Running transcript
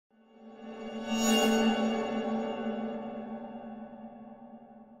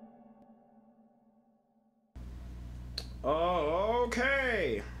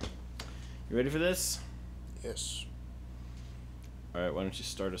ready for this? Yes. Alright, why don't you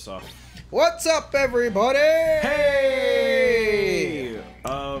start us off? What's up, everybody? Hey!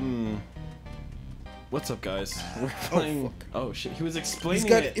 What's up, guys? We're playing. Oh shit, he was explaining He's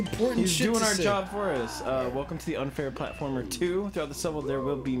got it. important He's shit doing to our say. job for us. Welcome to the Unfair Platformer 2. Throughout the level, there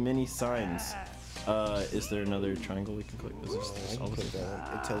will be many signs. Is there another triangle we can click? Is this I can click that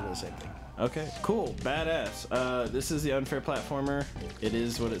one. It tells me the same thing. Okay, cool, badass. This is the Unfair Platformer. It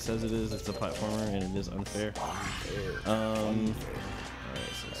is what it says it is. It's a platformer, and it is unfair. Alright,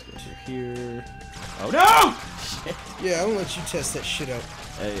 so let's go through here. Oh no! Shit. Yeah, I won't let you test that shit out.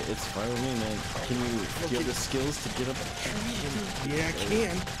 Hey, it's fine with me, man. Do you have the skills to get up? Yeah, I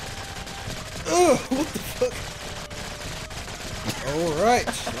can. Ugh, what the fuck? Alright,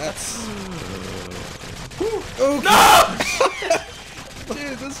 that's... Okay. No!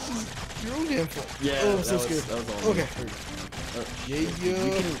 Dude, that's just your own damn fault. Yeah, Oh, I'm so that scared. was all Okay. You Yeah.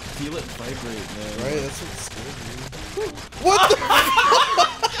 can feel it vibrate, man. Right, that's what's scared me. What the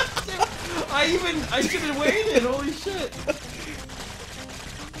I should have waited, holy shit.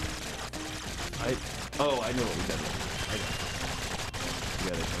 Oh, I know what we gotta do.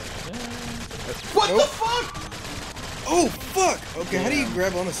 What Nope. the fuck? Oh, fuck! Okay, how do you Yeah.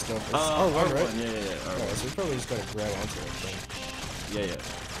 grab onto stuff? It's R1, R1, right? yeah. Alright, so we probably just gotta grab onto that thing. Yeah.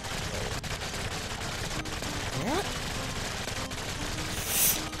 What?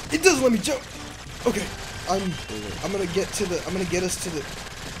 It doesn't let me jump! Okay, I'm gonna get us to the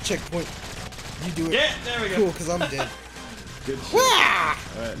checkpoint. You do it. Yeah, there we go. Cool, because I'm dead. Good shit. Wah!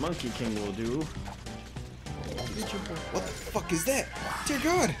 Alright, Monkey King will do. What the fuck is that? Dear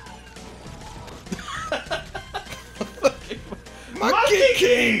God! Monkey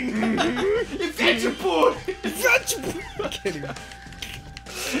King! Adventure Boy! Adventure Boy! I'm kidding.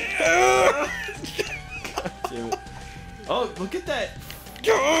 Damn it. Oh, look at that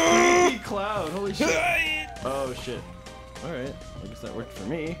creepy cloud. Holy shit. Oh shit. Alright, I guess that worked for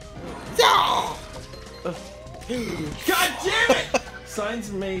me. God damn it!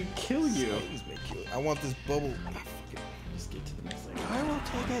 Signs may kill you. I want this bubble. Just get to the next thing. I will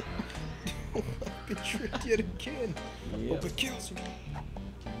take it. I've been tricked yet again. Yep. Hope it kills you.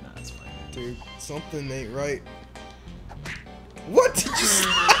 Nah, it's fine. Dude, something ain't right. What did you say?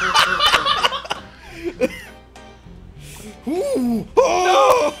 Ooh!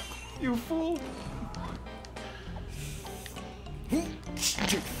 Oh! You fool!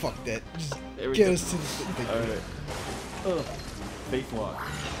 Dude, fuck that. Just There we get go. us to the thing. Alright. Ugh. Faith walk.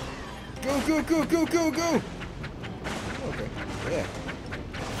 Go! Okay. Yeah.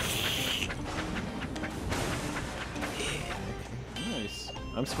 Nice.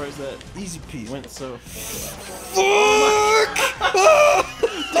 I'm surprised that Easy peasy. went so. Fuck!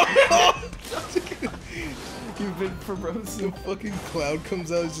 You've been frozen. The fucking cloud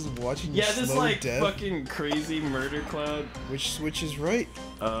comes out, is just watching you Yeah, this slow like death. fucking crazy murder cloud. Which switch is right?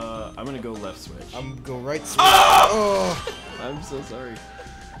 I'm gonna go left switch. I'm go right switch. Oh! Oh! I'm so sorry.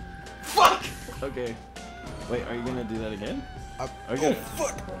 Fuck! Okay. Wait, are you gonna do that again? Oh, Okay.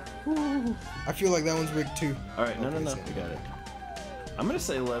 fuck! I feel like that one's rigged too. Alright, no. Okay, We so- got it. I'm gonna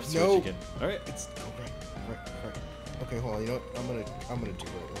say left switch No. again. Alright. It's right. Okay, hold on. You know what? I'm gonna do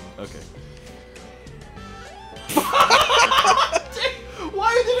it. Okay.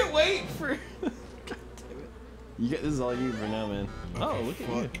 Why did it wait for? God damn it! You get this is all you for now, man. Okay, Oh, look at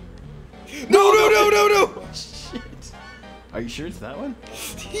you. No! Shit. Are you sure it's that one?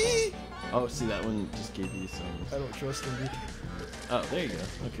 Oh, see, that one just gave you some. I don't trust him, dude. Oh, there you go.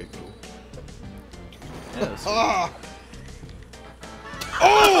 Okay, cool. Yeah, that's Ah!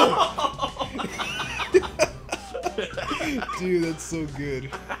 Oh! Dude, that's so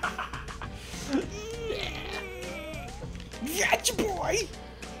good. Gotcha, boy!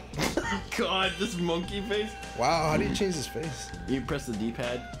 God, this monkey face. Wow, how do you change his face? You press the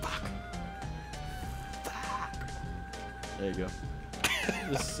D-pad. Fuck. There you go.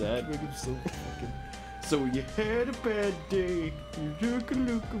 This is sad. Make him so fucking... So you had a bad day. You took a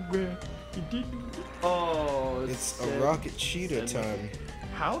look around. You didn't. Oh, It's a sad. Rocket Cheetah Sad. time.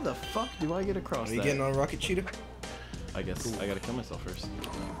 How the fuck do I get across Are you that? getting on Rocket Cheetah? I guess I gotta kill myself first.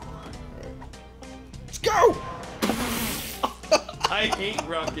 Let's go! I hate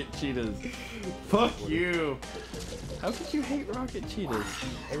rocket cheetahs. Fuck you. How could you hate rocket cheetahs?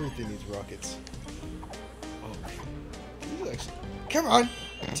 Everything needs rockets. Oh, this is actually... Come on!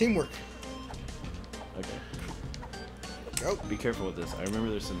 Teamwork. Okay. Go. Be careful with this. I remember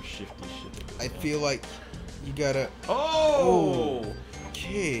there's some shifty shit. I feel like you gotta... Oh!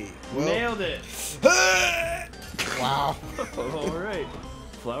 Okay. Well... Nailed it. Wow. Alright.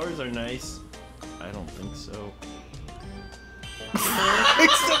 Flowers are nice. I don't think so.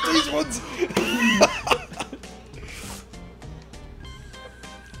 Except these ones.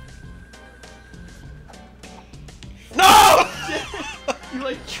 No! You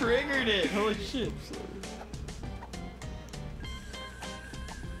like triggered it. Holy shit.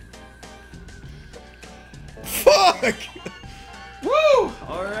 Fuck! Woo!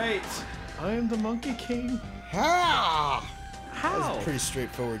 Alright. I am the Monkey King. Ha! How? That was a pretty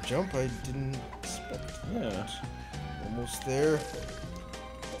straightforward jump. I didn't expect. Yeah. Almost there.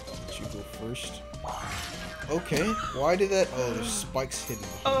 Let you go first. Okay. Why did that? Oh, there's spikes hidden.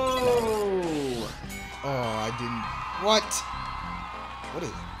 Oh! Oh, I didn't. What? What is?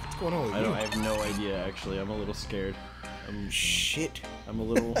 What's going on with you? I have no idea. Actually, I'm a little scared. Shit. I'm a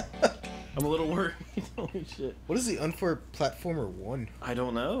little worried. Holy shit. What is the Unfair Platformer 1? I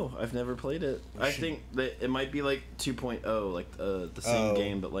don't know. I've never played it. We I should- think that it might be like 2.0, like the same Oh.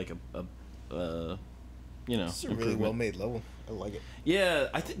 game, but like you know, It's a really improvement. well made level. I like it. Yeah,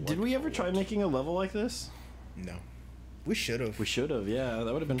 did we ever try making a level like this? No. We should have. We should have. Yeah,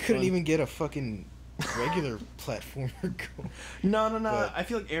 that would have been Couldn't fun. even get a fucking regular platformer going. No. but- I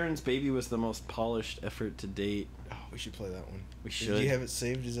feel like Aaron's Baby was the most polished effort to date. Oh, we should play that one. We Do should. you have it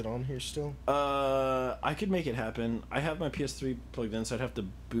saved? Is it on here still? I could make it happen. I have my PS3 plugged in, so I'd have to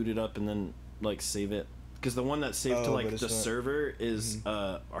boot it up and then like save it. Because the one that's saved to Oh, like but it's the not- server is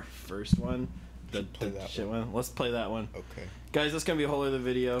our first one. The should play that shit one. Let's play that one. Okay. Guys, that's gonna be a whole other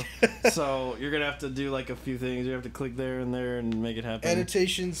video. So you're gonna have to do like a few things. You have to click there and make it happen.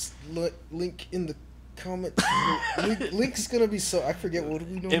 Annotations link in the comments. Link's gonna be so. I forget what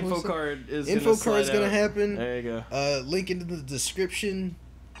we normally Info say. card is Info gonna card's slide gonna out. happen. There you go. Link into the description.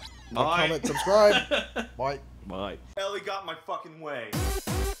 Bye. Comment, subscribe. Bye. Bye. Ellie got my fucking way.